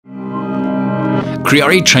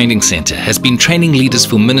Creare Training Centre has been training leaders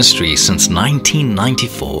for ministry since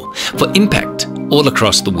 1994 for impact all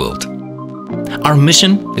across the world. Our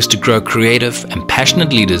mission is to grow creative and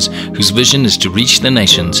passionate leaders whose vision is to reach the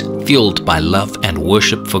nations, fueled by love and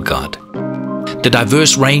worship for God. The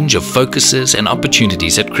diverse range of focuses and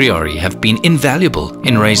opportunities at Creare have been invaluable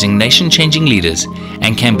in raising nation-changing leaders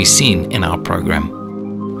and can be seen in our program.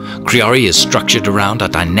 Creare is structured around a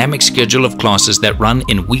dynamic schedule of classes that run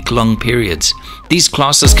in week-long periods. These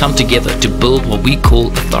classes come together to build what we call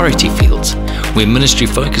authority fields, where ministry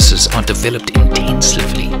focuses are developed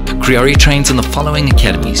intensively. Creare trains in the following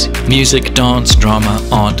academies: music, dance, drama,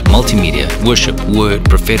 art, multimedia, worship, word,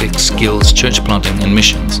 prophetic, skills, church planting, and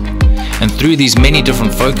missions. And through these many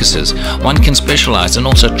different focuses, one can specialize and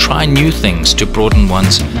also try new things to broaden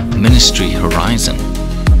one's ministry horizon.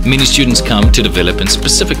 Many students come to develop in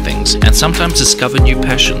specific things and sometimes discover new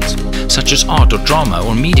passions, such as art or drama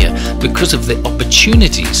or media, because of the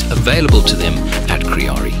opportunities available to them at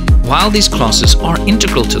Creare. While these classes are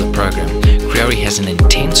integral to the program, Creare has an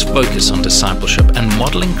intense focus on discipleship and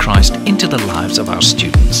modeling Christ into the lives of our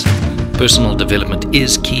students. Personal development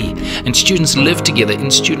is key, and students live together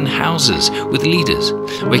in student houses with leaders,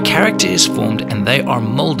 where character is formed and they are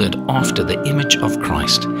molded after the image of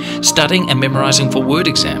Christ. Studying and memorizing for word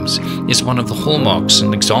exams is one of the hallmarks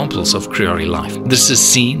and examples of Creare life. This is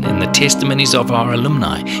seen in the testimonies of our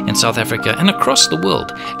alumni in South Africa and across the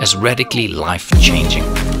world as radically life-changing.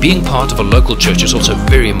 Being part of a local church is also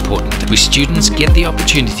very important, where students get the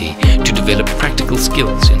opportunity to develop practical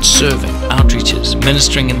skills in serving, outreaches,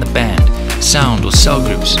 ministering in the band, sound or cell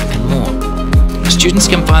groups, and more. Students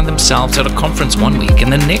can find themselves at a conference one week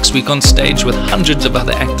and the next week on stage with hundreds of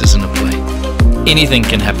other actors in a play. Anything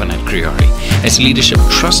can happen at Creare as leadership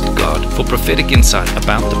trust God for prophetic insight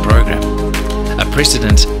about the program. A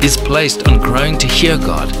precedent is placed on growing to hear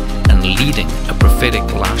God and leading a prophetic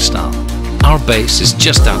lifestyle. Our base is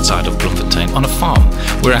just outside of Bloemfontein on a farm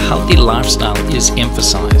where a healthy lifestyle is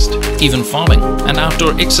emphasized. Even farming and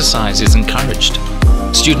outdoor exercise is encouraged.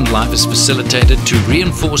 Student life is facilitated to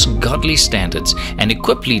reinforce godly standards and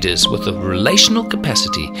equip leaders with a relational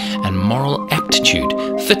capacity and moral aptitude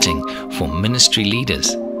fitting for ministry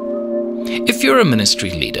leaders. If you're a ministry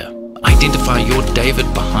leader, identify your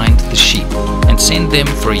David behind the sheep and send them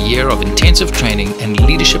for a year of intensive training and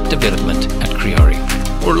leadership development at Creare,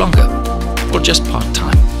 or longer, or just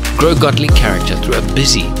part-time. Grow godly character through a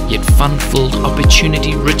busy yet fun-filled,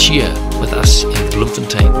 opportunity-rich year with us in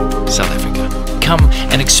Bloemfontein, South Africa. Come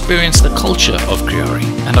and experience the culture of Creare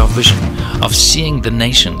and our vision of seeing the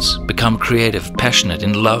nations become creative, passionate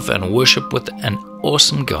in love and worship with an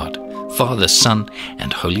awesome God, Father, Son,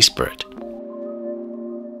 and Holy Spirit.